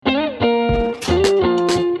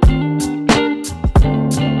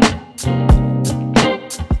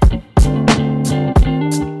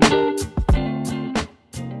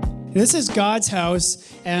This is God's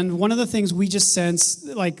house, and one of the things we just sense,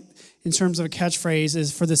 like in terms of a catchphrase,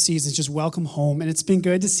 is for the season, just welcome home. And it's been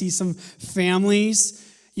good to see some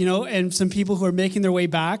families, and some people who are making their way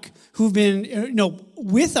back, who've been,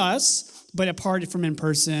 with us, but apart from in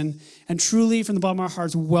person. And truly, from the bottom of our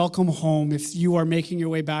hearts, welcome home if you are making your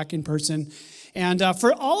way back in person. And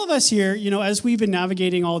for all of us here, as we've been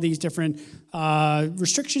navigating all these different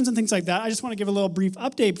restrictions and things like that, I just want to give a little brief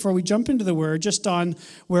update before we jump into the Word, just on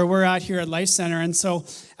where we're at here at Life Center. And so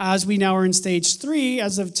as we now are in stage 3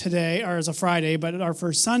 as of today, or as of Friday, but our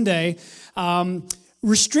first Sunday,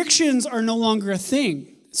 restrictions are no longer a thing.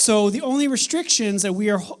 So the only restrictions that we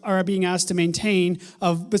are being asked to maintain,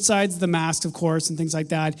 besides the mask, of course, and things like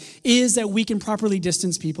that, is that we can properly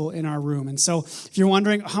distance people in our room. And so if you're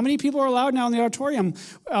wondering, how many people are allowed now in the auditorium?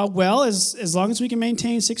 As long as we can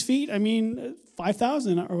maintain 6 feet,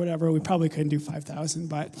 5,000 or whatever. We probably couldn't do 5,000,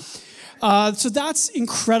 but... So that's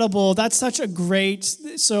incredible. That's such a great,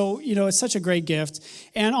 it's such a great gift.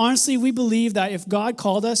 And honestly, we believe that if God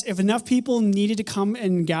called us, if enough people needed to come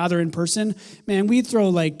and gather in person, man, we'd throw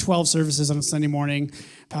like 12 services on a Sunday morning.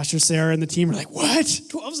 Pastor Sarah and the team are like, what?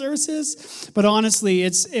 12 services? But honestly,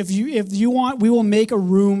 if you want, we will make a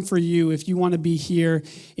room for you if you want to be here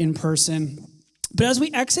in person. But as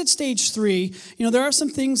we exit stage 3, there are some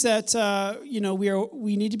things that,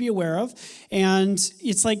 we need to be aware of. And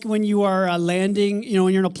it's like when you are landing,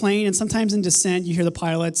 when you're in a plane, and sometimes in descent, you hear the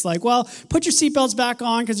pilots like, well, put your seatbelts back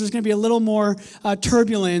on because there's going to be a little more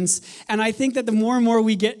turbulence. And I think that the more and more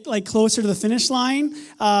we get like closer to the finish line,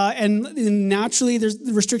 and naturally there's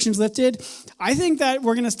the restrictions lifted, I think that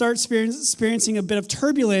we're going to start experiencing a bit of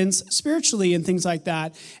turbulence spiritually and things like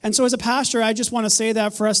that. And so as a pastor, I just want to say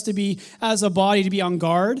that for us to be, as a body, to be on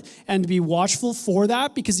guard and to be watchful for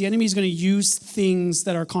that, because the enemy is going to use things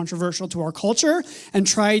that are controversial to our culture and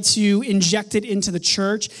try to inject it into the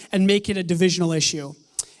church and make it a divisional issue.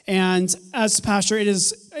 And as pastor,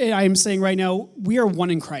 I am saying right now, we are one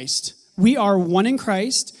in Christ. We are one in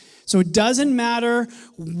Christ. So it doesn't matter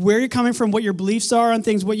where you're coming from, what your beliefs are on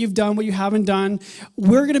things, what you've done, what you haven't done.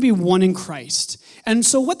 We're going to be one in Christ. And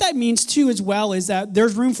so what that means too as well is that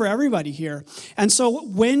there's room for everybody here. And so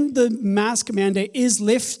when the mask mandate is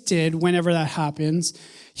lifted, whenever that happens,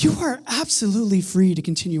 you are absolutely free to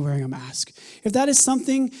continue wearing a mask. If that is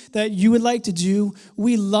something that you would like to do,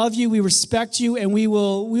 we love you, we respect you, and we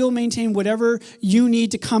will maintain whatever you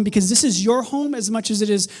need to come, because this is your home as much as it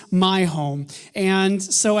is my home. And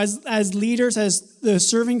so as leaders, as the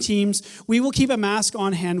serving teams, we will keep a mask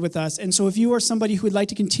on hand with us. And so if you are somebody who would like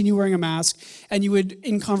to continue wearing a mask, and you would,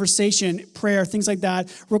 in conversation, prayer, things like that,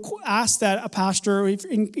 ask that a pastor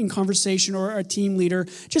in conversation or a team leader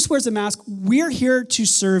just wears a mask, we're here to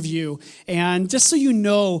serve you. And just so you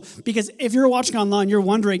know, because if you're watching online, you're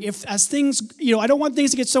wondering if as things, I don't want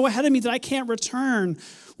things to get so ahead of me that I can't return.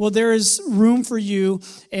 Well, there is room for you,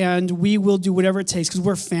 and we will do whatever it takes, because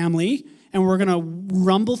we're family, and we're going to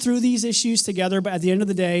rumble through these issues together. But at the end of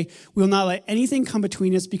the day, we will not let anything come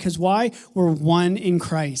between us, because why? We're one in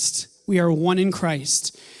Christ. We are one in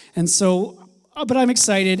Christ. And so, but I'm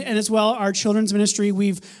excited. And as well, our children's ministry,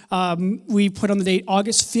 we've put on the date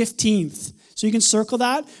August 15th. So you can circle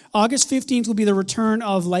that. August 15th will be the return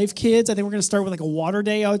of Life Kids. I think we're going to start with like a water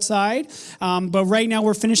day outside. But right now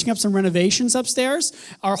we're finishing up some renovations upstairs.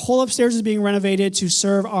 Our whole upstairs is being renovated to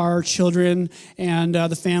serve our children and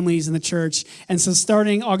the families in the church. And so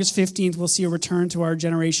starting August 15th, we'll see a return to our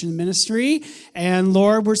generation ministry. And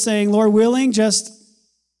Lord, we're saying, Lord willing, just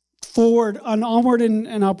forward, onward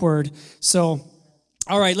and upward. So...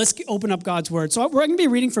 all right, let's open up God's Word. So we're going to be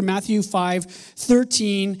reading from Matthew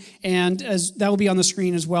 5:13, and as that will be on the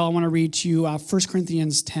screen as well, I want to read to you 1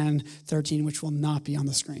 Corinthians 10:13, which will not be on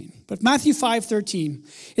the screen. But Matthew 5:13,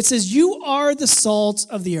 it says, "You are the salt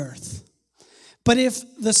of the earth. But if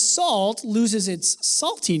the salt loses its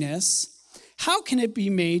saltiness, how can it be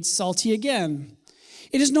made salty again?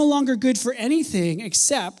 It is no longer good for anything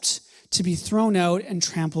except to be thrown out and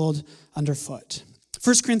trampled underfoot."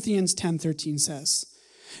 1 Corinthians 10:13 says,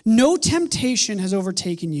 "No temptation has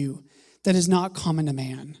overtaken you that is not common to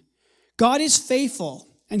man. God is faithful,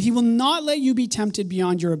 and he will not let you be tempted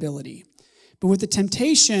beyond your ability. But with the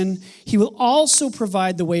temptation, he will also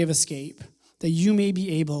provide the way of escape, that you may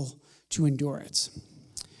be able to endure it."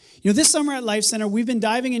 This summer at Life Center, we've been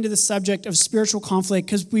diving into the subject of spiritual conflict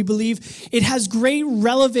because we believe it has great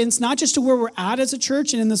relevance, not just to where we're at as a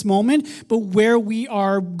church and in this moment, but where we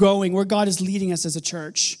are going, where God is leading us as a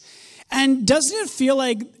church. And doesn't it feel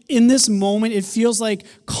like in this moment, it feels like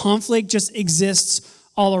conflict just exists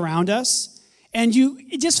all around us? And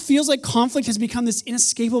it just feels like conflict has become this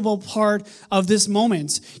inescapable part of this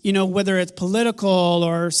moment. Whether it's political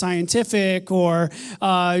or scientific or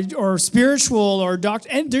spiritual or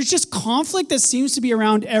and there's just conflict that seems to be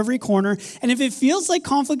around every corner. And if it feels like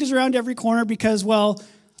conflict is around every corner because, well,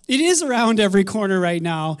 it is around every corner right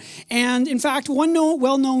now. And in fact, one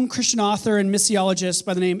well-known Christian author and missiologist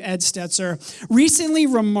by the name Ed Stetzer recently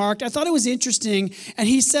remarked, I thought it was interesting, and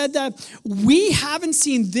he said that we haven't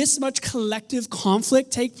seen this much collective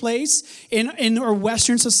conflict take place in our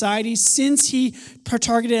Western society since he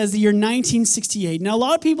targeted as the year 1968. Now, a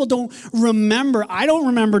lot of people don't remember. I don't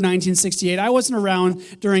remember 1968. I wasn't around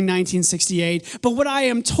during 1968. But what I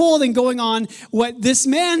am told, and going on what this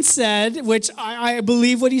man said, which I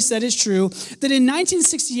believe what he said is true, that in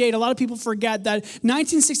 1968, a lot of people forget that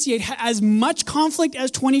 1968 had as much conflict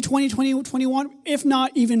as 2020, 2021, if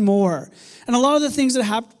not even more. And a lot of the things that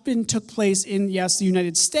happened took place in, yes, the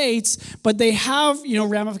United States, but they have,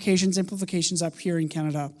 ramifications, implications up here in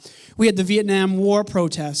Canada. We had the Vietnam War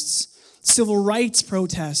protests, civil rights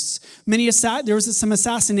protests. There was some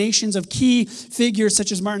assassinations of key figures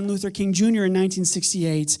such as Martin Luther King Jr. in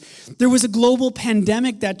 1968. There was a global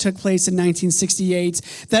pandemic that took place in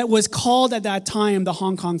 1968 that was called at that time the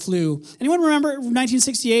Hong Kong flu. Anyone remember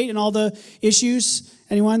 1968 and all the issues?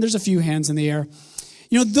 Anyone? There's a few hands in the air.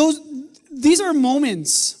 These are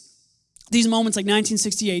moments, these moments like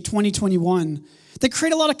 1968, 2021, that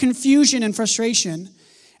create a lot of confusion and frustration.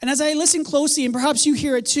 And as I listen closely, and perhaps you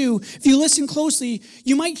hear it too, if you listen closely,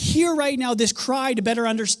 you might hear right now this cry to better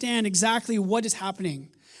understand exactly what is happening.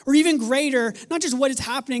 Or even greater, not just what is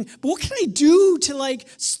happening, but what can I do to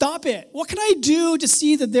stop it? What can I do to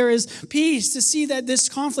see that there is peace, to see that this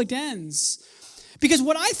conflict ends? Because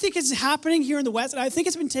what I think is happening here in the West, and I think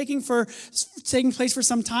it's been taking place for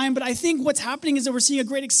some time, but I think what's happening is that we're seeing a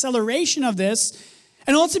great acceleration of this.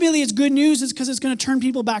 And ultimately, it's good news because it's going to turn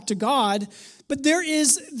people back to God. But there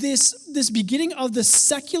is this beginning of the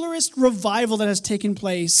secularist revival that has taken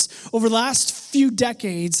place over the last few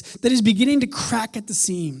decades that is beginning to crack at the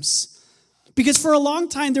seams. Because for a long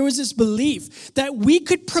time, there was this belief that we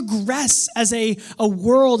could progress as a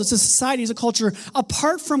world, as a society, as a culture,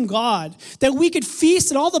 apart from God. That we could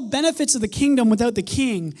feast on all the benefits of the kingdom without the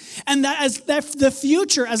king. And that the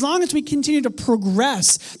future, as long as we continue to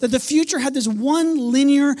progress, that the future had this one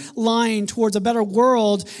linear line towards a better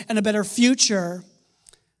world and a better future.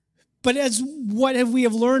 But what we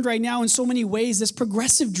have learned right now in so many ways, this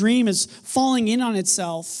progressive dream is falling in on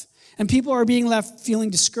itself. And people are being left feeling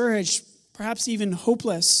discouraged, perhaps even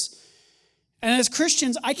hopeless. And as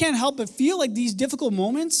Christians, I can't help but feel like these difficult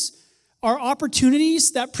moments are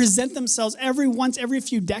opportunities that present themselves every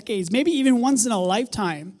few decades, maybe even once in a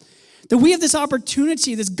lifetime. That we have this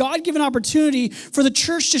opportunity, this God-given opportunity for the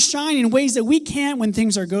church to shine in ways that we can't when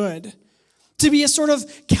things are good. To be a sort of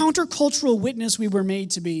countercultural witness we were made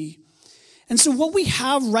to be. And so what we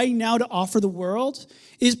have right now to offer the world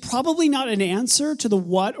is probably not an answer to the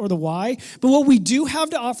what or the why, but what we do have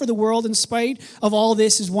to offer the world in spite of all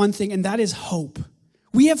this is one thing, and that is hope.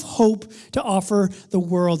 We have hope to offer the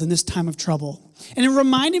world in this time of trouble. And it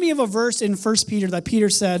reminded me of a verse in 1 Peter that Peter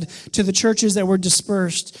said to the churches that were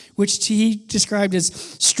dispersed, which he described as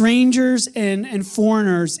strangers and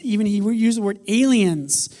foreigners. Even he used the word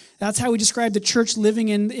aliens. That's how he described the church living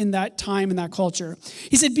in that time, in that culture.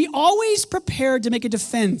 He said, be always prepared to make a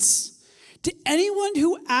defense to anyone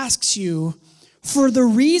who asks you for the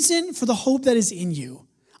reason for the hope that is in you.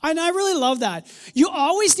 And I really love that. You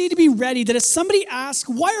always need to be ready that if somebody asks,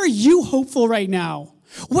 why are you hopeful right now?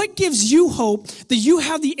 What gives you hope that you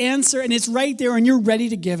have the answer and it's right there and you're ready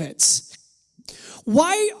to give it?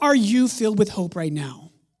 Why are you filled with hope right now?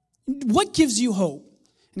 What gives you hope?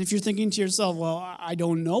 And if you're thinking to yourself, well, I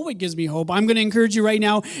don't know what gives me hope, I'm going to encourage you right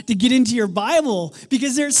now to get into your Bible,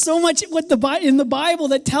 because there's so much in the Bible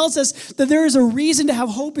that tells us that there is a reason to have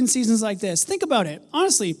hope in seasons like this. Think about it.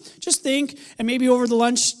 Honestly, just think, and maybe over the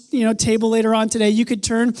lunch table later on today, you could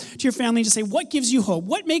turn to your family and just say, what gives you hope?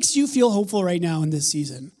 What makes you feel hopeful right now in this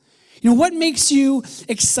season? What makes you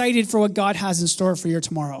excited for what God has in store for your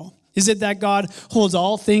tomorrow? Is it that God holds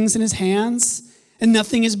all things in his hands? And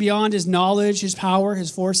nothing is beyond his knowledge, his power,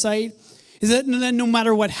 his foresight? Is it that no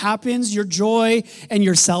matter what happens, your joy and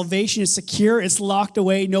your salvation is secure, it's locked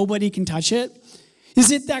away, nobody can touch it?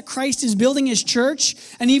 Is it that Christ is building his church,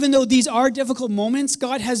 and even though these are difficult moments,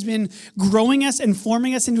 God has been growing us and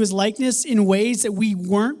forming us into his likeness in ways that we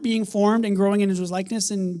weren't being formed and growing into his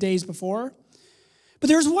likeness in days before? But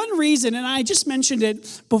there's one reason, and I just mentioned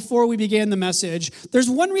it before we began the message, there's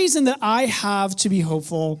one reason that I have to be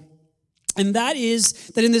hopeful. And that is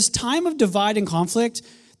that in this time of divide and conflict,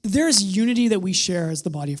 there is unity that we share as the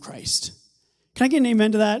body of Christ. Can I get an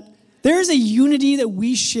amen to that? There is a unity that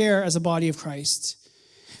we share as a body of Christ.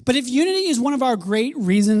 But if unity is one of our great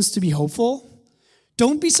reasons to be hopeful,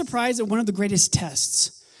 don't be surprised at one of the greatest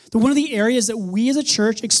tests. That one of the areas that we as a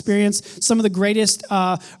church experience some of the greatest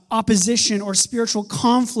opposition or spiritual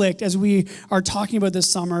conflict as we are talking about this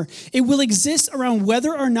summer, it will exist around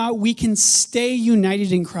whether or not we can stay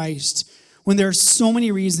united in Christ when there are so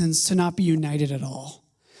many reasons to not be united at all.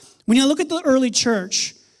 When you look at the early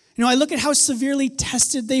church, I look at how severely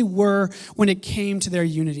tested they were when it came to their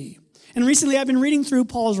unity. And recently I've been reading through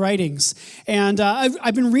Paul's writings, and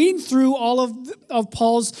I've been reading through all of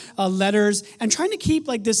Paul's letters and trying to keep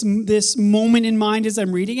like this moment in mind as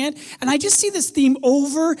I'm reading it. And I just see this theme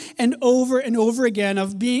over and over and over again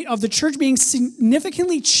of the church being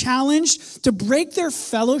significantly challenged to break their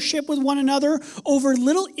fellowship with one another over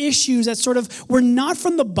little issues that sort of were not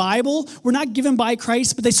from the Bible, were not given by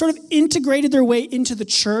Christ, but they sort of integrated their way into the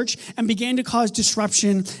church and began to cause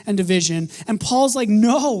disruption and division. And Paul's like,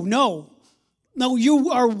 no, you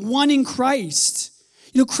are one in Christ.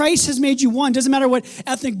 Christ has made you one. It doesn't matter what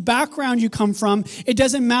ethnic background you come from. It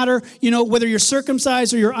doesn't matter, whether you're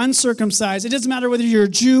circumcised or you're uncircumcised. It doesn't matter whether you're a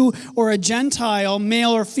Jew or a Gentile,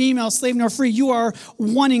 male or female, slave nor free. You are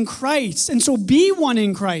one in Christ. And so be one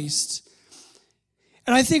in Christ.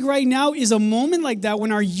 And I think right now is a moment like that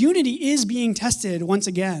when our unity is being tested once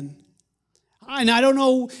again. And I don't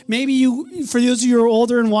know, maybe for those of you who are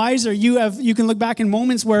older and wiser, you can look back in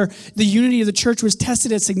moments where the unity of the church was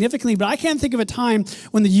tested significantly, but I can't think of a time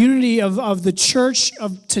when the unity of the church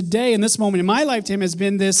of today in this moment in my lifetime has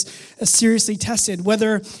been this seriously tested,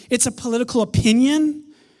 whether it's a political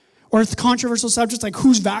opinion or controversial subjects like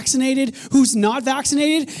who's vaccinated, who's not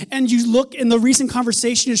vaccinated, and you look in the recent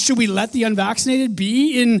conversation, should we let the unvaccinated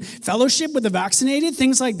be in fellowship with the vaccinated,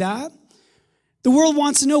 things like that. The world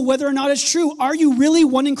wants to know whether or not it's true. Are you really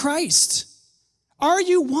one in Christ? Are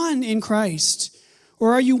you one in Christ?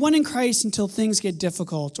 Or are you one in Christ until things get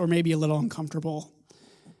difficult or maybe a little uncomfortable?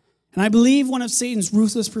 And I believe one of Satan's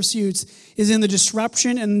ruthless pursuits is in the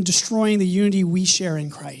disruption and destroying the unity we share in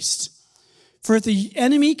Christ. For if the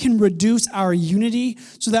enemy can reduce our unity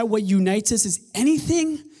so that what unites us is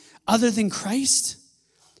anything other than Christ,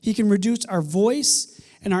 he can reduce our voice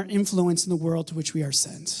and our influence in the world to which we are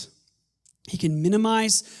sent. He can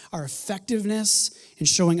minimize our effectiveness in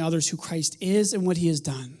showing others who Christ is and what he has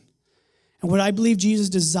done. And what I believe Jesus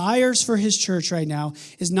desires for his church right now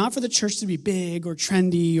is not for the church to be big or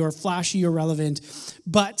trendy or flashy or relevant,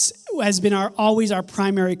 but has been always our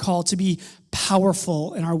primary call to be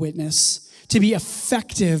powerful in our witness, to be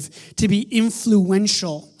effective, to be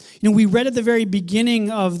influential. We read at the very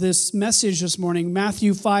beginning of this message this morning,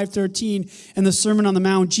 Matthew 5:13, and the Sermon on the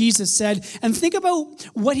Mount, Jesus said, and think about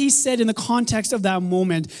what he said in the context of that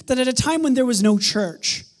moment, that at a time when there was no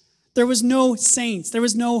church, there was no saints, there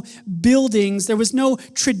was no buildings, there was no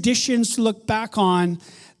traditions to look back on,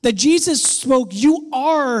 that Jesus spoke, you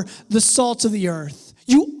are the salt of the earth.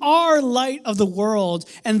 You are light of the world,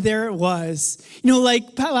 and there it was.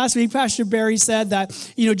 Like last week, Pastor Barry said that,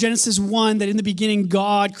 Genesis 1, that in the beginning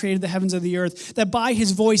God created the heavens and the earth, that by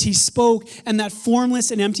his voice he spoke, and that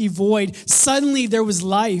formless and empty void, suddenly there was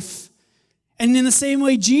life. And in the same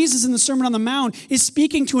way, Jesus in the Sermon on the Mount is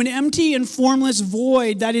speaking to an empty and formless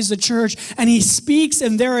void, that is the church, and he speaks,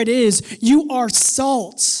 and there it is. You are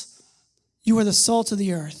salt. You are the salt of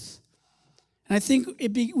the earth. And I think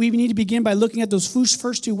we need to begin by looking at those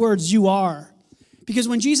first two words, you are. Because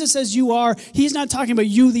when Jesus says you are, he's not talking about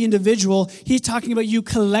you, the individual. He's talking about you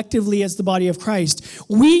collectively as the body of Christ.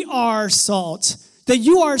 We are salt. That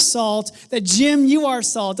you are salt. That Jim, you are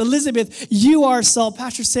salt. Elizabeth, you are salt.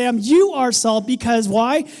 Pastor Sam, you are salt. Because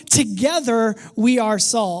why? Together we are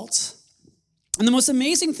salt. And the most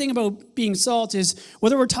amazing thing about being salt is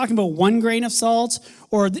whether we're talking about 1 grain of salt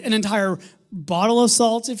or an entire bottle of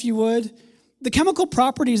salt, if you would, the chemical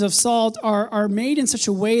properties of salt are made in such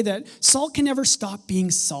a way that salt can never stop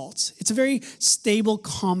being salt. It's a very stable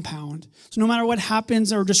compound. So no matter what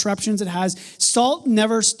happens or disruptions it has, salt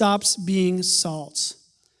never stops being salt.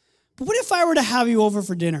 But what if I were to have you over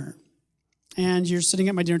for dinner? And you're sitting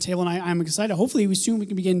at my dinner table, and I'm excited. Hopefully, soon we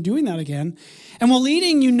can begin doing that again. And while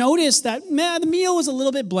eating, you notice that, the meal was a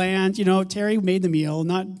little bit bland. Terry made the meal,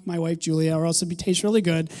 not my wife, Julia, or else it'd taste really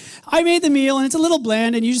good. I made the meal, and it's a little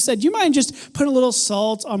bland, and you just said, do you mind just putting a little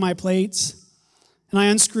salt on my plate? And I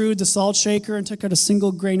unscrewed the salt shaker and took out a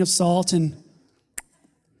single grain of salt, and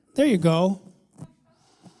there you go.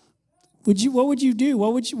 What would you do?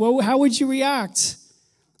 How would you react?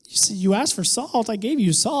 You asked for salt. I gave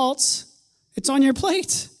you salt. It's on your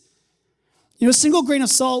plate. A single grain of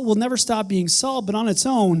salt will never stop being salt, but on its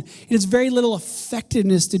own, it has very little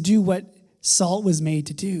effectiveness to do what salt was made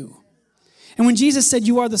to do. And when Jesus said,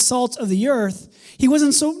 you are the salt of the earth, he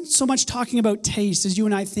wasn't so much talking about taste as you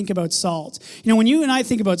and I think about salt. When you and I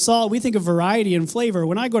think about salt, we think of variety and flavor.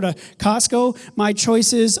 When I go to Costco, my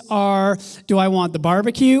choices are, do I want the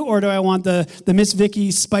barbecue or do I want the Miss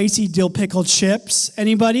Vicky spicy dill pickle chips?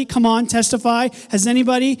 Anybody? Come on, testify. Has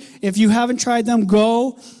anybody? If you haven't tried them,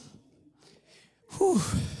 go. Whew.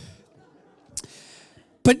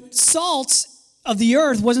 But salt of the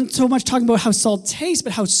earth wasn't so much talking about how salt tastes,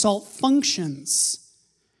 but how salt functions.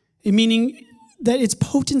 Meaning that its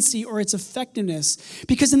potency or its effectiveness.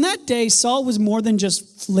 Because in that day, salt was more than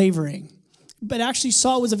just flavoring. But actually,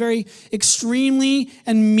 salt was a very extremely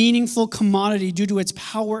and meaningful commodity due to its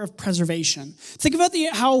power of preservation. Think about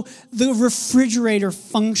how the refrigerator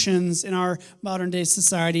functions in our modern day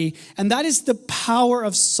society. And that is the power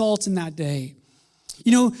of salt in that day.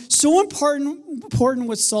 So important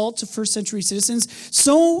was salt to first century citizens,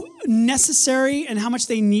 so necessary and how much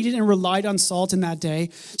they needed and relied on salt in that day.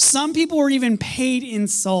 Some people were even paid in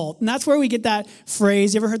salt. And that's where we get that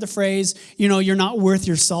phrase. You ever heard the phrase, you're not worth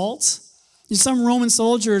your salt? Some Roman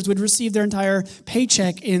soldiers would receive their entire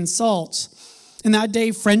paycheck in salt. In that day,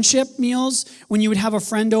 friendship meals, when you would have a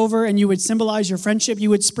friend over and you would symbolize your friendship, you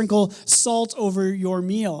would sprinkle salt over your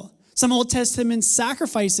meal. Some Old Testament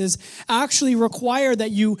sacrifices actually require that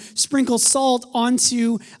you sprinkle salt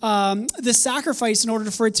onto the sacrifice in order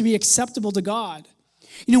for it to be acceptable to God.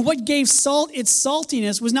 What gave salt its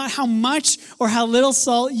saltiness was not how much or how little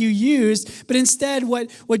salt you used, but instead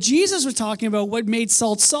what Jesus was talking about, what made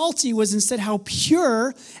salt salty was instead how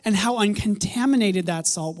pure and how uncontaminated that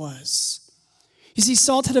salt was. You see,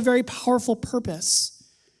 salt had a very powerful purpose.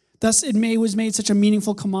 Thus, was made such a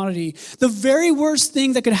meaningful commodity. The very worst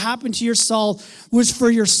thing that could happen to your salt was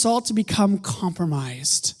for your salt to become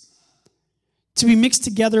compromised, to be mixed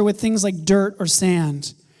together with things like dirt or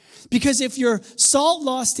sand. Because if your salt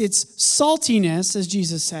lost its saltiness, as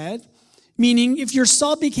Jesus said, meaning if your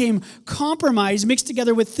salt became compromised, mixed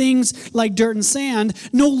together with things like dirt and sand,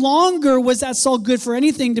 no longer was that salt good for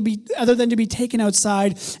anything other than to be taken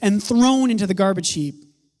outside and thrown into the garbage heap.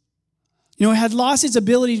 It had lost its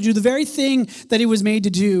ability to do the very thing that it was made to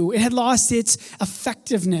do. It had lost its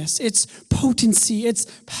effectiveness, its potency, its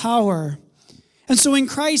power. And so in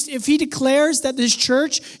Christ, if he declares that this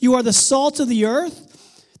church, you are the salt of the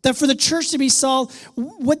earth, that for the church to be salt,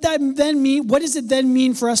 what does it then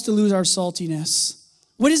mean for us to lose our saltiness?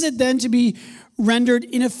 What is it then to be rendered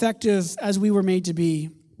ineffective as we were made to be?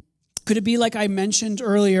 Could it be like I mentioned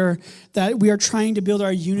earlier, that we are trying to build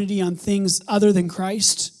our unity on things other than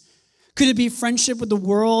Christ? Could it be friendship with the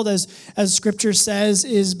world, as Scripture says,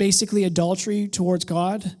 is basically adultery towards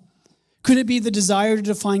God? Could it be the desire to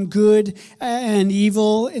define good and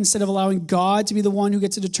evil instead of allowing God to be the one who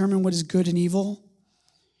gets to determine what is good and evil?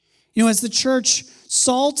 As the church,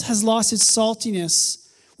 salt has lost its saltiness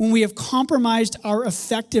when we have compromised our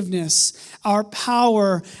effectiveness, our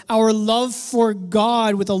power, our love for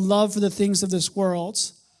God with a love for the things of this world.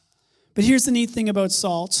 But here's the neat thing about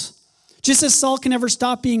salt. Just as salt can never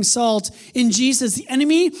stop being salt, in Jesus, the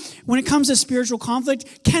enemy, when it comes to spiritual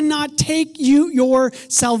conflict, cannot take your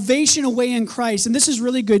salvation away in Christ. And this is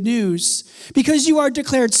really good news. Because you are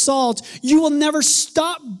declared salt, you will never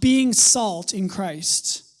stop being salt in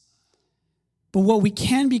Christ. But what we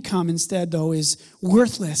can become instead, though, is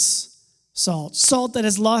worthless salt. Salt that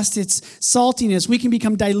has lost its saltiness. We can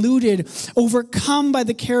become diluted, overcome by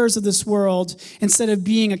the cares of this world, instead of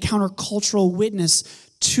being a countercultural witness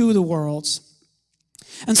to the world.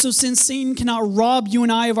 And so since Satan cannot rob you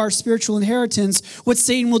and I of our spiritual inheritance, what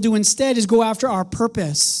Satan will do instead is go after our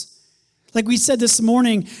purpose. Like we said this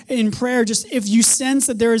morning in prayer, just if you sense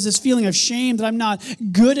that there is this feeling of shame, that I'm not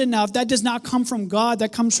good enough, that does not come from God,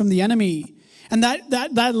 that comes from the enemy. And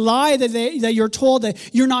that lie that you're told that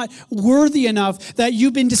you're not worthy enough, that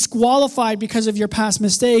you've been disqualified because of your past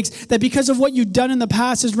mistakes, that because of what you've done in the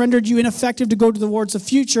past has rendered you ineffective to go towards the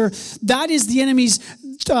future, that is the enemy's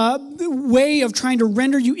way of trying to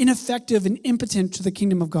render you ineffective and impotent to the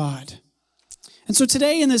kingdom of God. And so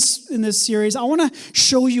today in this series, I want to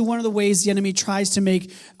show you one of the ways the enemy tries to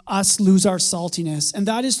make us lose our saltiness, and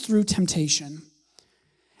that is through temptation.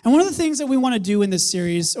 And one of the things that we want to do in this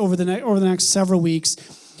series over the next several weeks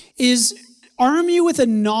is arm you with a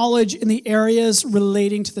knowledge in the areas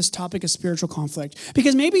relating to this topic of spiritual conflict.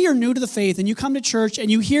 Because maybe you're new to the faith and you come to church and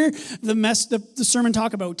you hear the sermon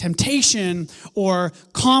talk about temptation or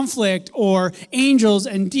conflict or angels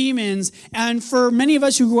and demons. And for many of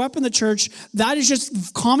us who grew up in the church, that is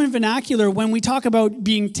just common vernacular. When we talk about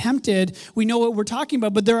being tempted, we know what we're talking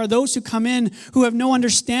about. But there are those who come in who have no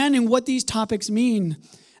understanding what these topics mean.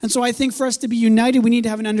 And so I think for us to be united, we need to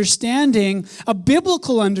have an understanding, a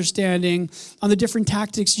biblical understanding on the different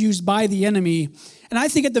tactics used by the enemy. And I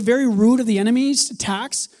think at the very root of the enemy's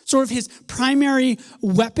attacks, sort of his primary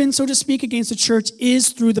weapon, so to speak, against the church is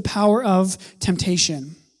through the power of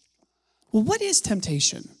temptation. Well, what is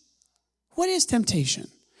temptation? What is temptation?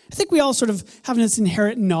 I think we all sort of have this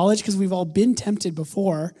inherent knowledge because we've all been tempted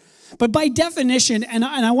before. But by definition, and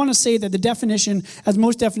I want to say that the definition, as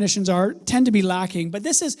most definitions are, tend to be lacking. But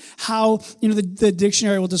this is how the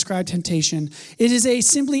dictionary will describe temptation. It is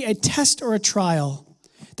simply a test or a trial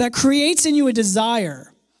that creates in you a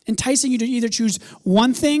desire, enticing you to either choose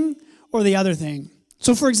one thing or the other thing.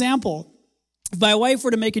 So, for example, if my wife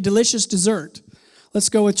were to make a delicious dessert, let's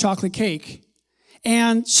go with chocolate cake,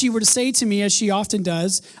 and she were to say to me, as she often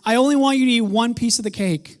does, I only want you to eat one piece of the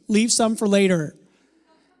cake. Leave some for later.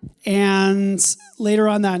 And later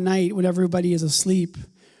on that night, when everybody is asleep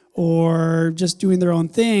or just doing their own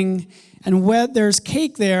thing, and there's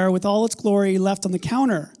cake there with all its glory left on the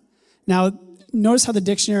counter. Now, notice how the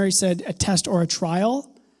dictionary said a test or a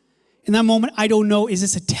trial. In that moment, I don't know, is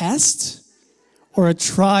this a test or a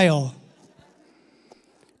trial?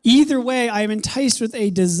 Either way, I am enticed with a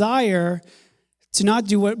desire to not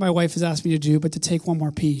do what my wife has asked me to do, but to take one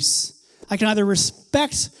more piece. I can either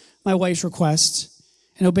respect my wife's request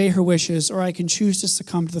and obey her wishes, or I can choose to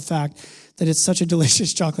succumb to the fact that it's such a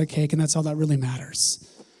delicious chocolate cake, and that's all that really matters.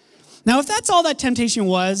 Now, if that's all that temptation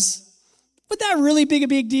was, would that really be a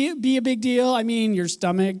big deal? I mean, your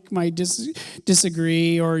stomach might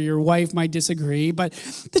disagree, or your wife might disagree, but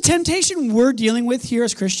the temptation we're dealing with here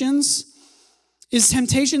as Christians is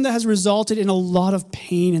temptation that has resulted in a lot of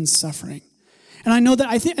pain and suffering. And I know that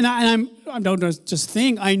I don't just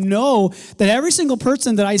think, I know that every single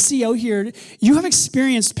person that I see out here, you have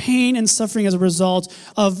experienced pain and suffering as a result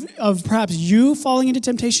of perhaps you falling into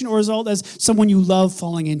temptation, or a result as someone you love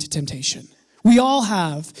falling into temptation. We all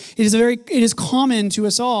have. It is common to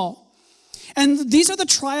us all. And these are the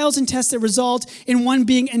trials and tests that result in one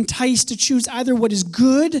being enticed to choose either what is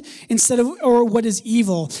good or what is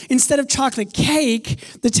evil. Instead of chocolate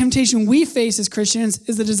cake, the temptation we face as Christians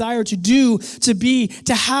is the desire to do, to be,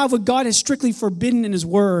 to have what God has strictly forbidden in His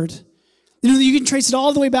Word. You can trace it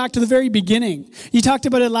all the way back to the very beginning. You talked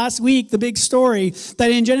about it last week, the big story, that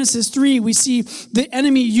in Genesis 3, we see the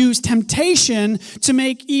enemy use temptation to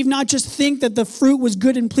make Eve not just think that the fruit was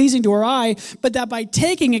good and pleasing to her eye, but that by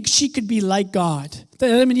taking it, she could be like God. That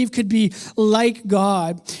Adam and Eve could be like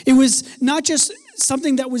God. It was not just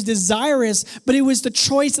something that was desirous, but it was the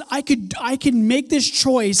choice that I can make this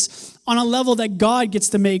choice on a level that God gets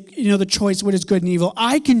to make, the choice what is good and evil.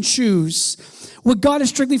 I can choose. What God has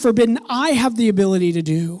strictly forbidden, I have the ability to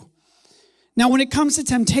do. Now, when it comes to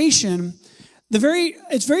temptation,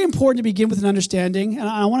 it's very important to begin with an understanding, and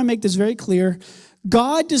I want to make this very clear.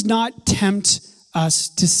 God does not tempt us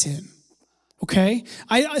to sin, okay?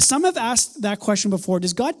 Some have asked that question before.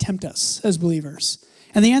 Does God tempt us as believers?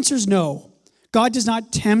 And the answer is no. God does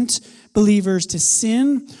not tempt believers to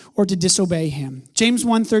sin or to disobey Him. James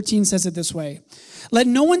 1:13 says it this way. Let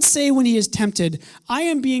no one say when he is tempted, I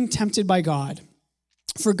am being tempted by God.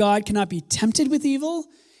 For God cannot be tempted with evil,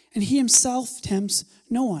 and He Himself tempts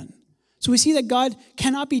no one. So we see that God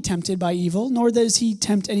cannot be tempted by evil, nor does He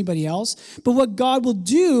tempt anybody else. But what God will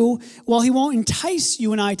do, while He won't entice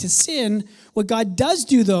you and I to sin, what God does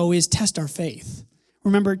do, though, is test our faith.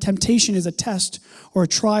 Remember, temptation is a test or a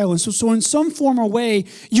trial. And so in some form or way,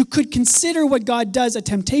 you could consider what God does a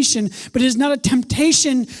temptation, but it is not a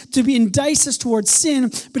temptation to entice us towards sin,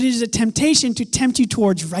 but it is a temptation to tempt you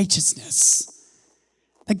towards righteousness.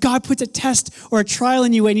 That God puts a test or a trial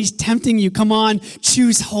in you and He's tempting you. Come on,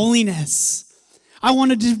 choose holiness. I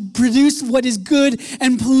want to produce what is good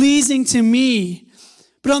and pleasing to me.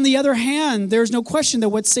 But on the other hand, there's no question that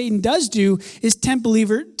what Satan does do is tempt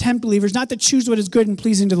believers not to choose what is good and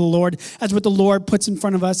pleasing to the Lord, as what the Lord puts in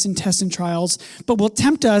front of us in tests and trials, but will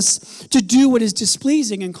tempt us to do what is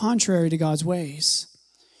displeasing and contrary to God's ways.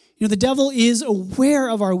 The devil is aware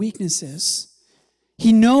of our weaknesses.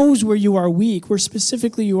 He knows where you are weak, where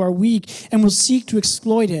specifically you are weak, and will seek to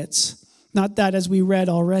exploit it. Not that, as we read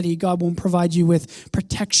already, God won't provide you with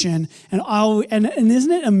protection. And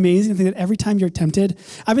isn't it amazing to think that every time you're tempted?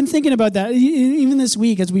 I've been thinking about that, even this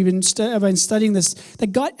week, as we've been studying this,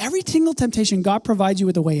 that God, every single temptation, God provides you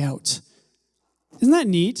with a way out. Isn't that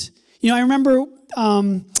neat? I remember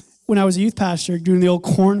when I was a youth pastor doing the old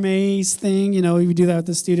corn maze thing, we would do that with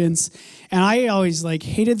the students. And I always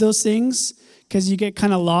hated those things because you get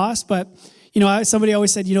kind of lost. But, somebody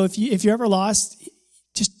always said, if you're ever lost,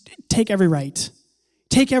 just take every right.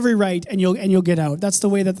 Take every right and you'll get out. That's the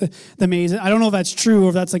way that the maze, I don't know if that's true or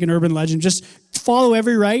if that's like an urban legend. Just follow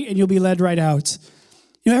every right and you'll be led right out.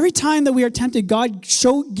 Every time that we are tempted, God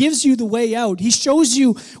gives you the way out. He shows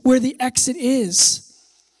you where the exit is.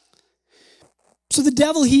 So the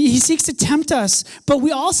devil, he seeks to tempt us, but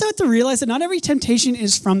we also have to realize that not every temptation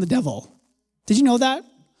is from the devil. Did you know that?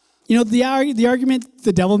 The argument,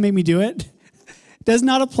 the devil made me do it, does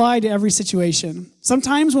not apply to every situation.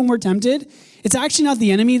 Sometimes when we're tempted, it's actually not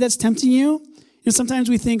the enemy that's tempting you. Sometimes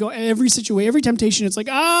we think, every situation, every temptation, it's like,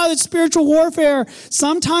 it's spiritual warfare.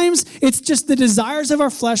 Sometimes it's just the desires of our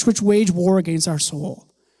flesh which wage war against our soul.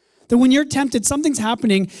 That when you're tempted, something's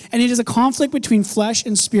happening, and it is a conflict between flesh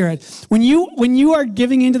and spirit. When you are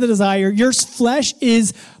giving into the desire, your flesh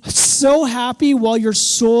is so happy while your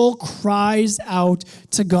soul cries out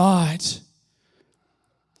to God.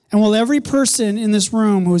 And while every person in this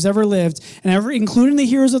room who has ever lived, including the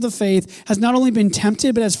heroes of the faith, has not only been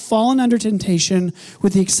tempted, but has fallen under temptation,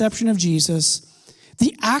 with the exception of Jesus,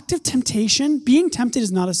 the act of temptation, being tempted,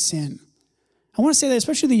 is not a sin. I want to say that,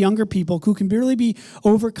 especially the younger people who can barely be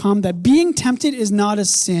overcome, that being tempted is not a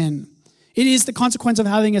sin. It is the consequence of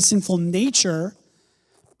having a sinful nature,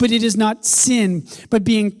 but it is not sin. But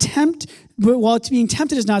while being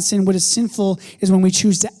tempted is not sin, what is sinful is when we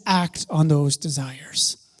choose to act on those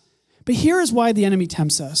desires. But here is why the enemy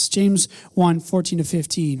tempts us. James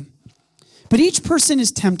 1:14-15. But each person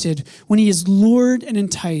is tempted when he is lured and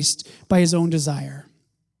enticed by his own desire.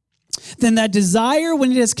 Then that desire,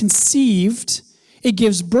 when it is conceived, it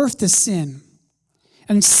gives birth to sin.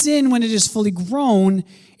 And sin, when it is fully grown,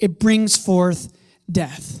 it brings forth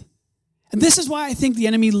death. And this is why I think the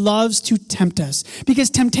enemy loves to tempt us. Because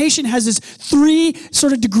temptation has this 3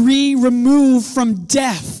 sort of degree remove from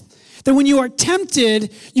death. That when you are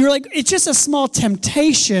tempted, you're like, it's just a small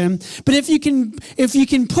temptation. But if you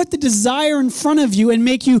can put the desire in front of you and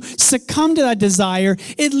make you succumb to that desire,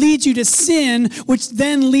 it leads you to sin, which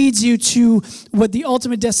then leads you to what the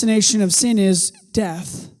ultimate destination of sin is,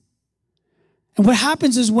 death. And what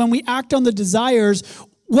happens is when we act on the desires,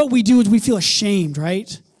 what we do is we feel ashamed,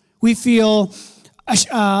 right? We feel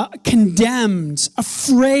condemned,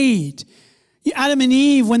 afraid. Adam and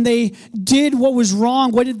Eve, when they did what was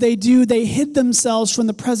wrong, what did they do? They hid themselves from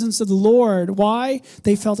the presence of the Lord. Why?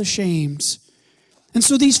 They felt ashamed. And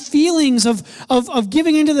so these feelings of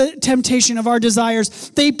giving into the temptation of our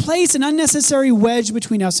desires, they place an unnecessary wedge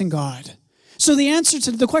between us and God. So the answer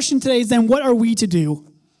to the question today is then, what are we to do?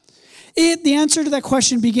 The answer to that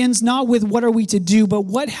question begins not with what are we to do, but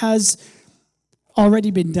what has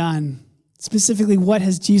already been done. Specifically, what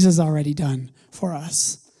has Jesus already done for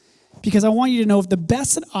us? Because I want you to know, if the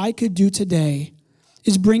best that I could do today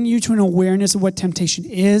is bring you to an awareness of what temptation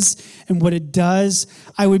is and what it does,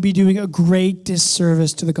 I would be doing a great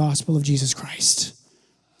disservice to the gospel of Jesus Christ.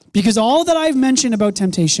 Because all that I've mentioned about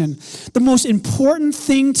temptation, the most important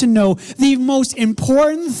thing to know, the most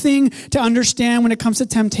important thing to understand when it comes to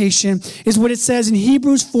temptation is what it says in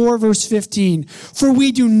Hebrews 4, verse 15. For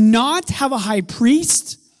we do not have a high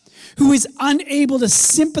priest who is unable to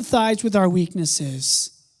sympathize with our weaknesses,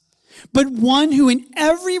 but one who in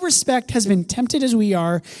every respect has been tempted as we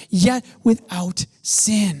are, yet without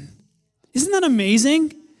sin. Isn't that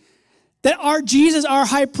amazing? That our Jesus, our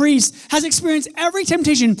high priest, has experienced every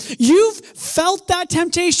temptation. You've felt that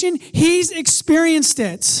temptation. He's experienced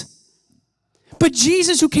it. But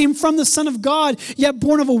Jesus, who came from the Son of God, yet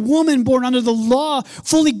born of a woman, born under the law,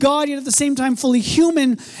 fully God, yet at the same time fully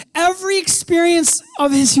human, every experience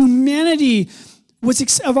of his humanity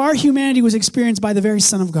of our humanity was experienced by the very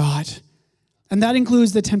Son of God. And that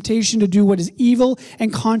includes the temptation to do what is evil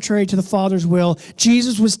and contrary to the Father's will.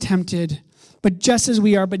 Jesus was tempted, but just as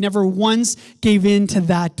we are, but never once gave in to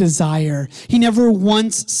that desire. He never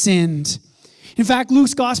once sinned. In fact,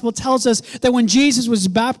 Luke's gospel tells us that when Jesus was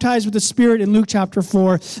baptized with the Spirit in Luke chapter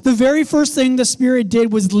 4, the very first thing the Spirit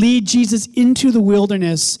did was lead Jesus into the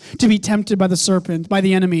wilderness to be tempted by the serpent, by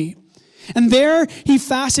the enemy. And there he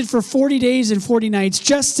fasted for 40 days and 40 nights,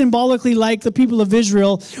 just symbolically like the people of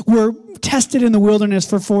Israel were tested in the wilderness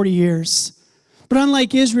for 40 years. But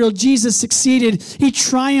unlike Israel, Jesus succeeded. He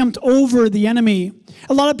triumphed over the enemy.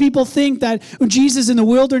 A lot of people think that Jesus in the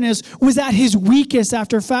wilderness was at his weakest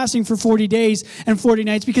after fasting for 40 days and 40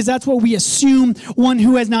 nights, because that's what we assume. One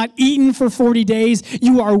who has not eaten for 40 days,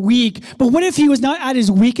 you are weak. But what if he was not at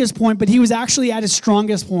his weakest point, but he was actually at his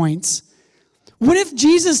strongest points? What if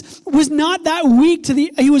Jesus was not that weak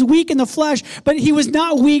he was weak in the flesh, but he was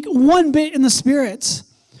not weak one bit in the spirit?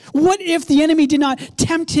 What if the enemy did not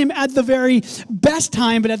tempt him at the very best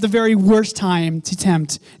time, but at the very worst time to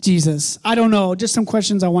tempt Jesus? I don't know. Just some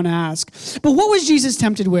questions I want to ask. But what was Jesus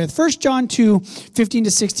tempted with? 1 John 2, 15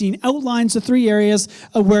 to 16 outlines the three areas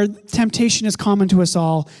where temptation is common to us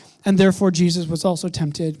all, and therefore Jesus was also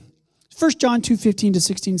tempted. 1 John 2, 15 to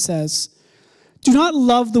 16 says, "Do not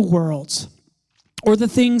love the world or the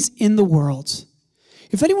things in the world.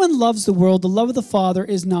 If anyone loves the world, the love of the Father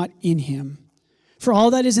is not in him. For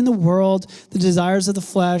all that is in the world, the desires of the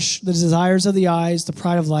flesh, the desires of the eyes, the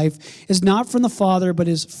pride of life, is not from the Father, but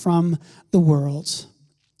is from the world."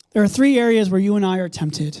 There are three areas where you and I are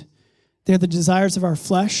tempted. They're the desires of our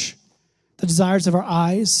flesh, the desires of our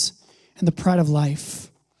eyes, and the pride of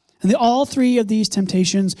life. And all three of these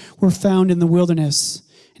temptations were found in the wilderness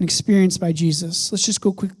and experienced by Jesus. Let's just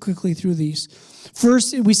go quickly through these.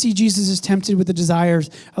 First, we see Jesus is tempted with the desires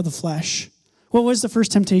of the flesh. What was the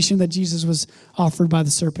first temptation that Jesus was offered by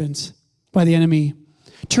the serpent, by the enemy?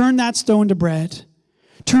 Turn that stone to bread.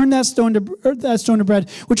 Turn that stone to bread,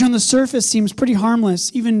 which on the surface seems pretty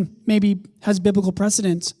harmless, even maybe has biblical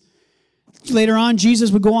precedent. Later on,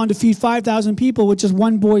 Jesus would go on to feed 5,000 people with just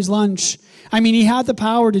one boy's lunch. I mean, he had the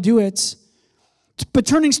power to do it. But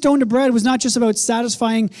turning stone to bread was not just about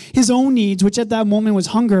satisfying his own needs, which at that moment was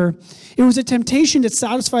hunger. It was a temptation to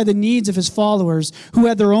satisfy the needs of his followers who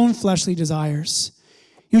had their own fleshly desires.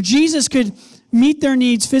 Jesus could meet their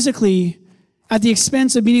needs physically at the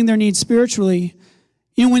expense of meeting their needs spiritually.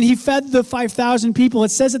 When he fed the 5,000 people, it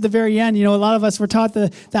says at the very end, a lot of us were taught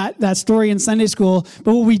that story in Sunday school,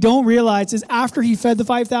 but what we don't realize is after he fed the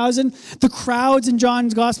 5,000, the crowds in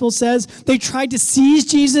John's gospel says they tried to seize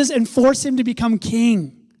Jesus and force him to become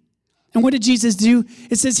king. And what did Jesus do?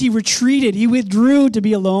 It says he retreated. He withdrew to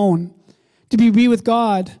be alone, to be with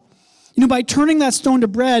God. By turning that stone to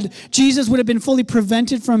bread, Jesus would have been fully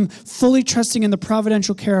prevented from fully trusting in the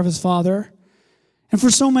providential care of his Father. And for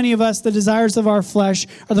so many of us, the desires of our flesh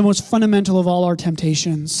are the most fundamental of all our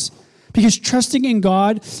temptations. Because trusting in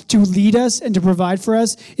God to lead us and to provide for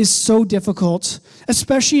us is so difficult,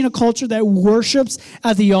 especially in a culture that worships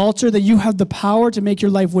at the altar that you have the power to make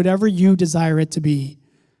your life whatever you desire it to be.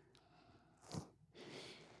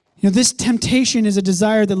 This temptation is a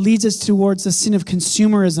desire that leads us towards the sin of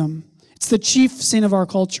consumerism. It's the chief sin of our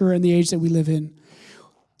culture and the age that we live in.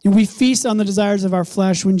 We feast on the desires of our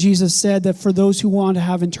flesh when Jesus said that for those who want to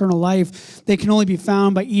have eternal life, they can only be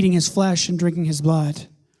found by eating his flesh and drinking his blood.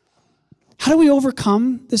 How do we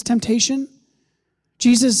overcome this temptation?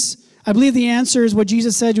 I believe the answer is what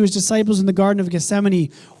Jesus said to his disciples in the Garden of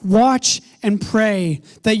Gethsemane. Watch and pray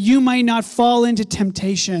that you might not fall into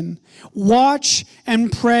temptation. Watch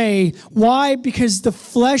and pray. Why? Because the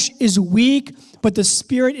flesh is weak, but the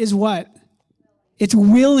spirit is what? It's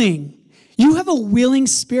willing. You have a willing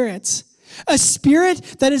spirit, a spirit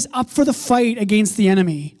that is up for the fight against the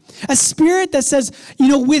enemy, a spirit that says,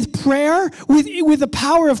 with prayer, with the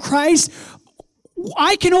power of Christ,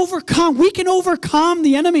 we can overcome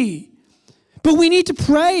the enemy. But we need to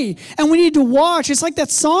pray and we need to watch. It's like that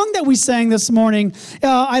song that we sang this morning.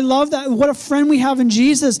 I love that. What a friend we have in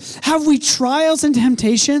Jesus. Have we trials and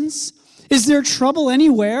temptations? Is there trouble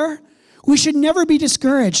anywhere? We should never be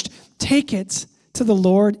discouraged. Take it to the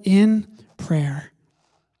Lord in prayer.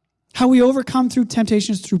 How we overcome through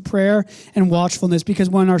temptations through prayer and watchfulness, because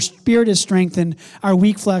when our spirit is strengthened, our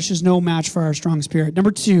weak flesh is no match for our strong spirit. Number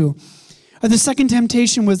two, the second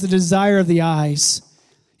temptation was the desire of the eyes.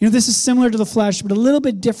 This is similar to the flesh, but a little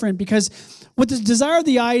bit different, because what the desire of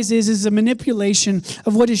the eyes is a manipulation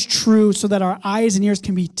of what is true so that our eyes and ears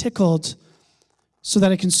can be tickled so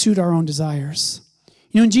that it can suit our own desires.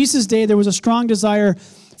 In Jesus' day, there was a strong desire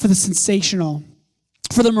for the sensational,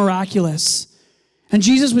 for the miraculous. And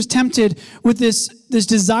Jesus was tempted with this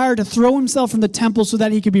desire to throw himself from the temple so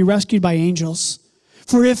that he could be rescued by angels.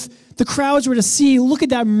 For if the crowds were to see, look at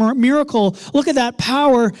that miracle, look at that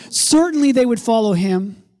power, certainly they would follow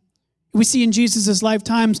him. We see in Jesus'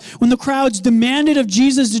 lifetimes when the crowds demanded of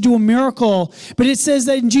Jesus to do a miracle, but it says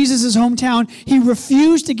that in Jesus' hometown, he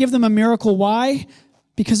refused to give them a miracle. Why?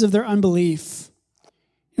 Because of their unbelief.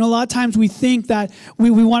 A lot of times we think that we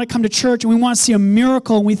want to come to church and we want to see a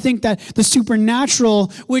miracle, and we think that the supernatural,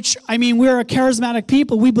 which, we're a charismatic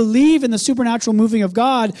people, we believe in the supernatural moving of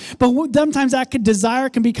God, but sometimes that desire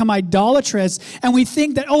can become idolatrous, and we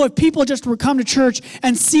think that, if people just would come to church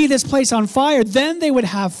and see this place on fire, then they would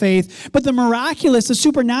have faith. But the miraculous, the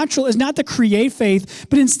supernatural, is not to create faith,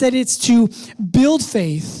 but instead it's to build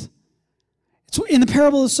faith. So in the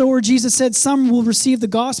parable of the sower, Jesus said, some will receive the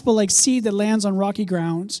gospel like seed that lands on rocky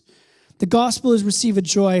ground. The gospel is received with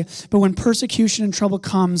joy, but when persecution and trouble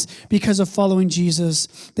comes because of following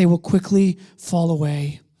Jesus, they will quickly fall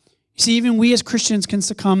away. You see, even we as Christians can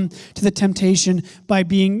succumb to the temptation by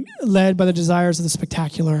being led by the desires of the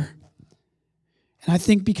spectacular. And I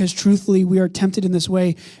think because truthfully, we are tempted in this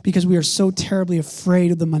way because we are so terribly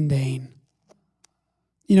afraid of the mundane.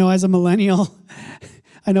 You know, as a millennial,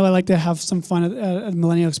 I know I like to have some fun at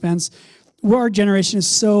millennial expense. Our generation is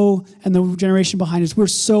so, and the generation behind us, we're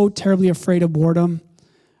so terribly afraid of boredom,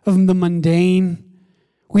 of the mundane.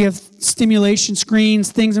 We have stimulation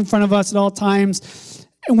screens, things in front of us at all times.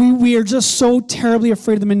 And we are just so terribly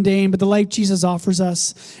afraid of the mundane, but the life Jesus offers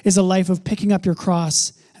us is a life of picking up your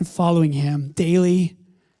cross and following him daily.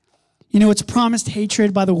 You know, it's promised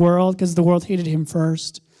hatred by the world because the world hated him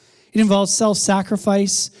first. It involves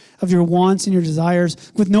self-sacrifice of your wants and your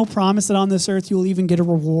desires with no promise that on this earth you will even get a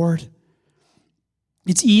reward.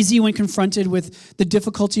 It's easy when confronted with the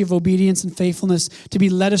difficulty of obedience and faithfulness to be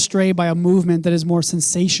led astray by a movement that is more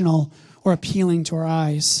sensational or appealing to our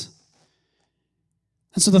eyes.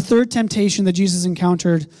 And so the third temptation that Jesus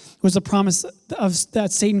encountered was the promise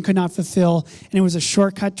that Satan could not fulfill, and it was a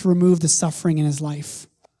shortcut to remove the suffering in his life.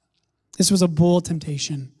 This was a bold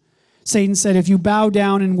temptation. Satan said, if you bow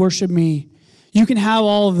down and worship me, you can have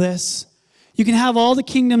all of this. You can have all the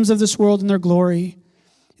kingdoms of this world and their glory.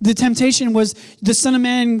 The temptation was the Son of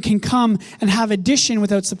Man can come and have addition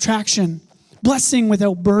without subtraction, blessing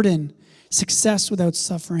without burden, success without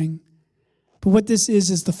suffering. But what this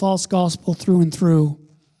is the false gospel through and through.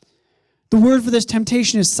 The word for this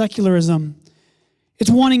temptation is secularism. It's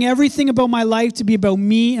wanting everything about my life to be about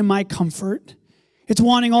me and my comfort. It's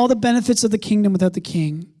wanting all the benefits of the kingdom without the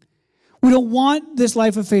king. We don't want this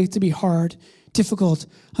life of faith to be hard, difficult,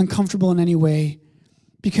 uncomfortable in any way,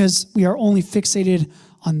 because we are only fixated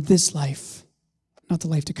on this life, not the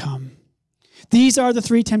life to come. These are the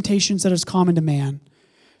three temptations that is common to man.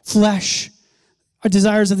 Flesh, our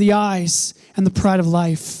desires of the eyes, and the pride of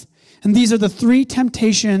life. And these are the three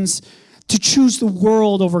temptations to choose the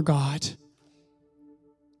world over God.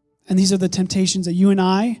 And these are the temptations that you and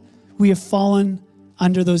I, we have fallen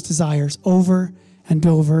under those desires over and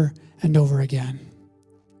over and over again.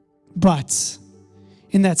 But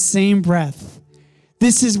in that same breath,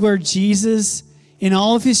 this is where Jesus, in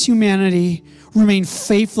all of his humanity, remained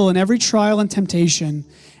faithful in every trial and temptation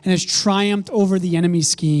and has triumphed over the enemy's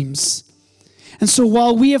schemes. And so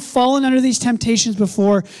while we have fallen under these temptations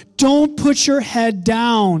before, don't put your head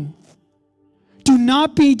down. Do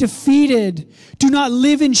not be defeated. Do not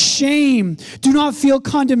live in shame. Do not feel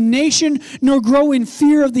condemnation, nor grow in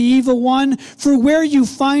fear of the evil one. For where you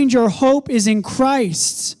find your hope is in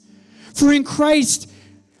Christ. For in Christ,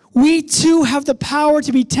 we too have the power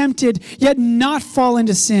to be tempted, yet not fall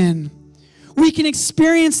into sin. We can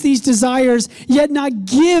experience these desires, yet not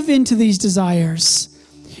give into these desires.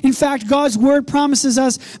 In fact, God's word promises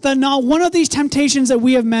us that not one of these temptations that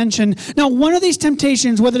we have mentioned, not one of these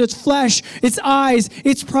temptations, whether it's flesh, it's eyes,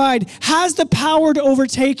 it's pride, has the power to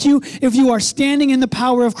overtake you if you are standing in the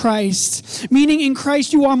power of Christ. Meaning in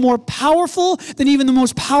Christ you are more powerful than even the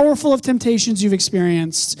most powerful of temptations you've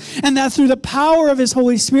experienced. And that through the power of his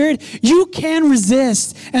Holy Spirit, you can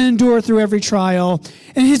resist and endure through every trial.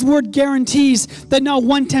 And his word guarantees that not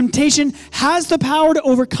one temptation has the power to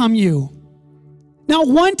overcome you. Not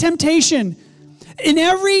one temptation. In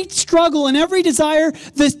every struggle, in every desire,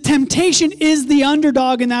 the temptation is the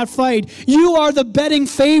underdog in that fight. You are the betting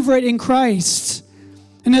favorite in Christ.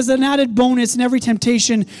 And as an added bonus in every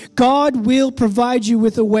temptation, God will provide you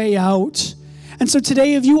with a way out. And so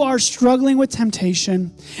today, if you are struggling with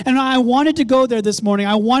temptation, and I wanted to go there this morning,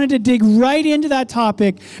 I wanted to dig right into that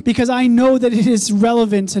topic because I know that it is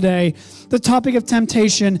relevant today. The topic of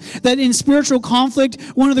temptation, that in spiritual conflict,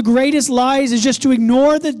 one of the greatest lies is just to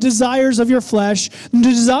ignore the desires of your flesh,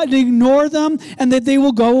 to ignore them, and that they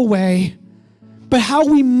will go away. But how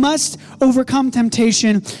we must overcome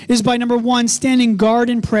temptation is by, number one, standing guard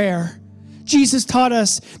in prayer. Jesus taught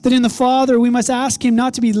us that in the Father, we must ask him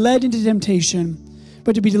not to be led into temptation,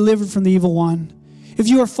 but to be delivered from the evil one. If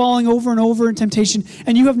you are falling over and over in temptation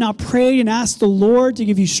and you have not prayed and asked the Lord to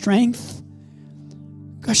give you strength,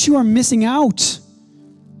 gosh, you are missing out.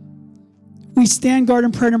 We stand guard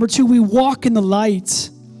in prayer. Number two, we walk in the light.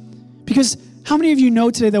 Because how many of you know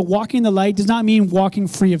today that walking in the light does not mean walking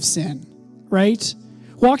free of sin, right?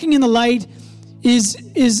 Walking in the light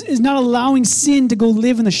is not allowing sin to go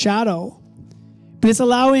live in the shadow. But it's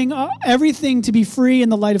allowing everything to be free in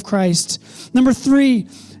the light of Christ. Number three,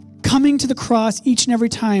 coming to the cross each and every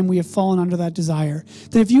time we have fallen under that desire.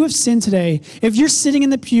 That if you have sinned today, if you're sitting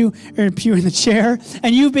in the in the chair,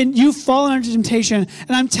 and you've fallen under temptation,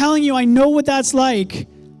 and I'm telling you, I know what that's like.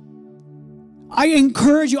 I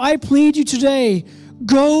encourage you, I plead you today,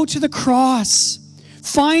 go to the cross.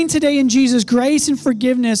 Find today in Jesus grace and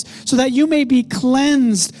forgiveness so that you may be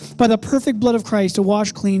cleansed by the perfect blood of Christ to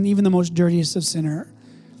wash clean even the most dirtiest of sinner.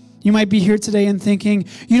 You might be here today and thinking,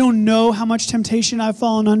 you don't know how much temptation I've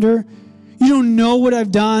fallen under. You don't know what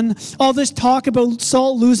I've done. All this talk about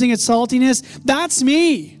salt losing its saltiness, that's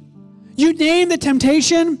me. You name the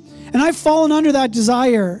temptation, and I've fallen under that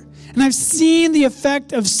desire. And I've seen the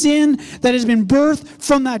effect of sin that has been birthed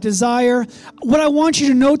from that desire. What I want you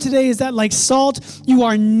to know today is that like salt, you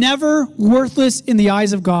are never worthless in the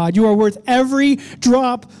eyes of God. You are worth every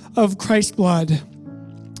drop of Christ's blood.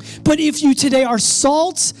 But if you today are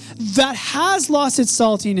salt that has lost its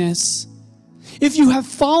saltiness, if you have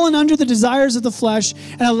fallen under the desires of the flesh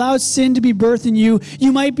and allowed sin to be birthed in you,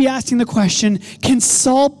 you might be asking the question, can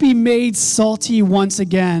salt be made salty once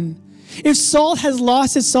again? If salt has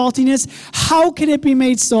lost its saltiness, how can it be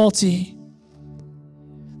made salty?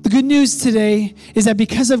 The good news today is that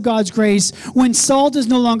because of God's grace, when salt is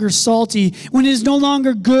no longer salty, when it is no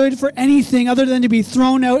longer good for anything other than to be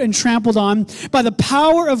thrown out and trampled on, by the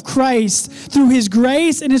power of Christ, through his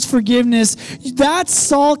grace and his forgiveness, that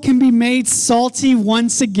salt can be made salty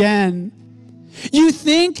once again. You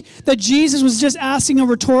think that Jesus was just asking a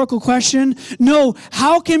rhetorical question? No,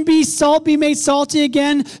 how can salt be made salty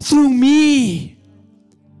again? Through me.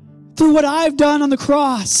 Through what I've done on the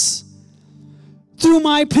cross. Through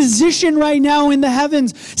my position right now in the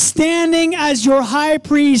heavens, standing as your high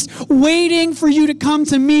priest, waiting for you to come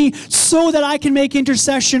to me so that I can make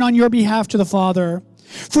intercession on your behalf to the Father.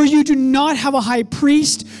 For you do not have a high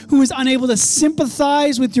priest who is unable to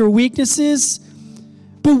sympathize with your weaknesses,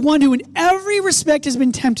 but one who in every respect has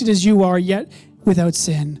been tempted as you are, yet without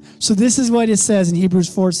sin. So this is what it says in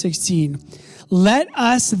Hebrews 4:16. Let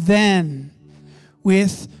us then,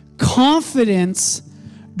 with confidence,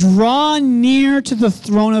 draw near to the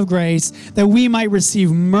throne of grace, that we might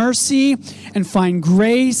receive mercy and find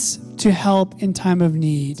grace to help in time of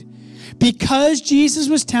need. Because Jesus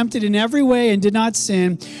was tempted in every way and did not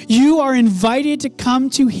sin, you are invited to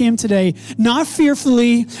come to him today, not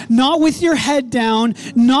fearfully, not with your head down,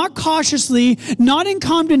 not cautiously, not in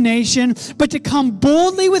condemnation, but to come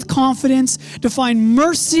boldly with confidence, to find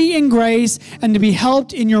mercy and grace, and to be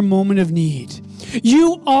helped in your moment of need.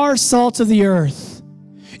 You are salt of the earth.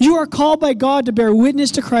 You are called by God to bear witness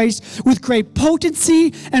to Christ with great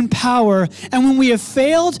potency and power. And when we have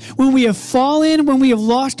failed, when we have fallen, when we have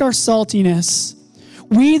lost our saltiness,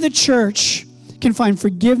 we, the church, can find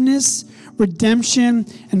forgiveness, redemption,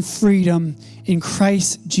 and freedom in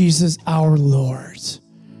Christ Jesus our Lord.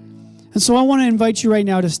 And so I want to invite you right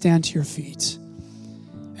now to stand to your feet.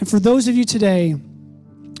 And for those of you today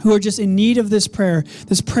who are just in need of this prayer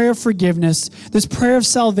of forgiveness, this prayer of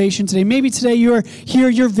salvation today. Maybe today you're here,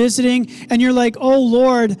 you're visiting, and you're like, oh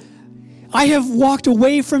Lord, I have walked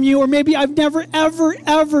away from you, or maybe I've never, ever,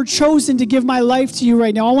 ever chosen to give my life to you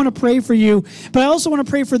right now. I want to pray for you, but I also want to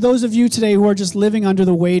pray for those of you today who are just living under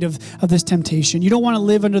the weight of this temptation. You don't want to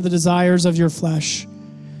live under the desires of your flesh.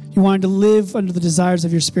 You want to live under the desires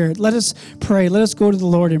of your spirit. Let us pray. Let us go to the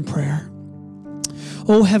Lord in prayer.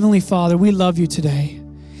 Oh, Heavenly Father, we love you today.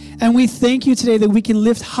 And we thank you today that we can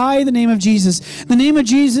lift high the name of Jesus. The name of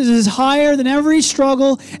Jesus is higher than every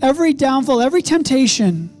struggle, every downfall, every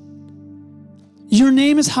temptation. Your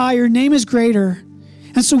name is higher, your name is greater.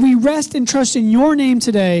 And so we rest and trust in your name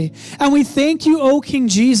today. And we thank you, O King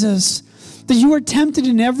Jesus, that you were tempted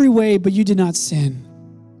in every way, but you did not sin.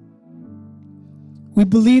 We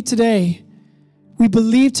believe today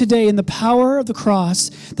in the power of the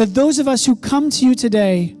cross, that those of us who come to you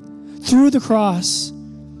today through the cross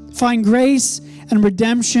find grace and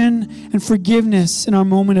redemption and forgiveness in our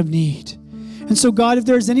moment of need. And so, God, if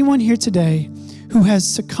there's anyone here today who has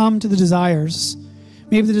succumbed to the desires,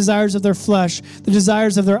 maybe the desires of their flesh, the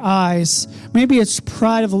desires of their eyes, maybe it's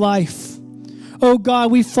pride of life. Oh,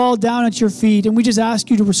 God, we fall down at your feet and we just ask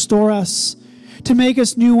you to restore us, to make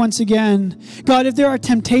us new once again. God, if there are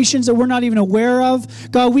temptations that we're not even aware of,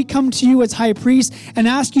 God, we come to you as high priest and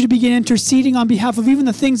ask you to begin interceding on behalf of even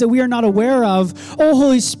the things that we are not aware of. Oh,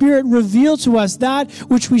 Holy Spirit, reveal to us that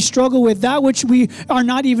which we struggle with, that which we are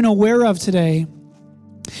not even aware of today.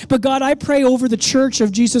 But God, I pray over the church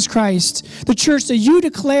of Jesus Christ, the church that you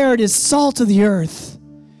declared is salt of the earth.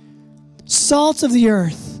 Salt of the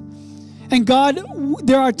earth. And God,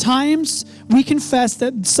 there are times we confess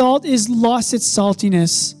that salt is lost its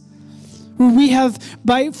saltiness, where we have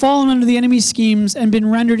fallen under the enemy's schemes and been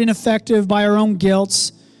rendered ineffective by our own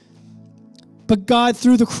guilt. But God,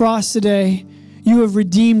 through the cross today, you have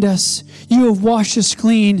redeemed us. You have washed us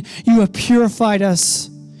clean. You have purified us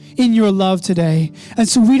in your love today. And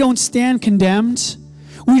so we don't stand condemned.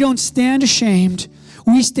 We don't stand ashamed.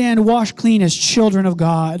 We stand washed clean as children of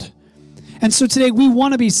God. And so today we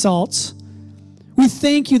want to be salt. We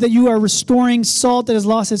thank you that you are restoring salt that has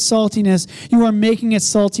lost its saltiness. You are making it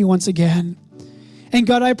salty once again. And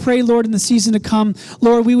God, I pray, Lord, in the season to come,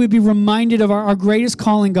 Lord, we would be reminded of our greatest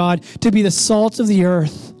calling, God, to be the salt of the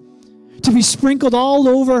earth, to be sprinkled all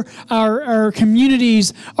over our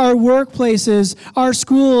communities, our workplaces, our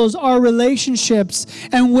schools, our relationships.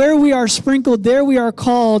 And where we are sprinkled, there we are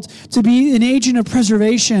called to be an agent of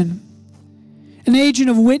preservation, an agent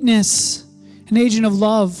of witness, an agent of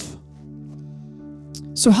love.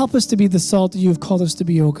 So help us to be the salt that you have called us to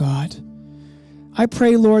be, oh God. I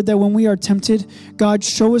pray, Lord, that when we are tempted, God,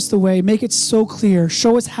 show us the way. Make it so clear.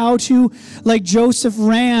 Show us how to, like Joseph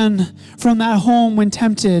ran from that home when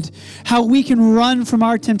tempted, how we can run from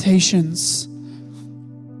our temptations.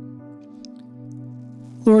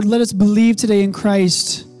 Lord, let us believe today in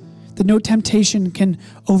Christ that no temptation can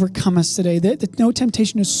overcome us today, that no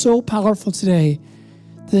temptation is so powerful today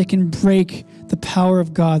that it can break the power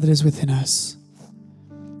of God that is within us.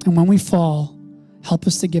 And when we fall, help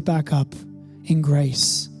us to get back up in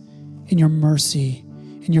grace, in your mercy,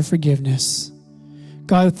 in your forgiveness.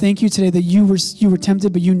 God, thank you today that you were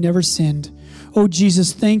tempted, but you never sinned. Oh,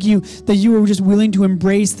 Jesus, thank you that you were just willing to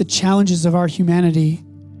embrace the challenges of our humanity.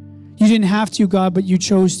 You didn't have to, God, but you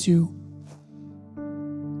chose to.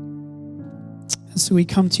 And so we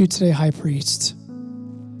come to you today, High Priest.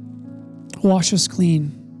 Wash us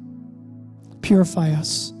clean. Purify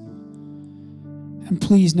us. And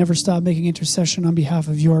please never stop making intercession on behalf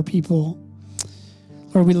of your people.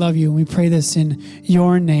 Lord, we love you, and we pray this in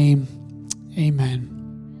your name.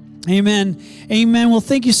 Amen. Amen. Amen. Well,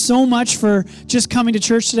 thank you so much for just coming to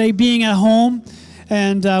church today, being at home,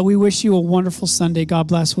 and we wish you a wonderful Sunday. God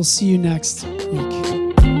bless. We'll see you next week.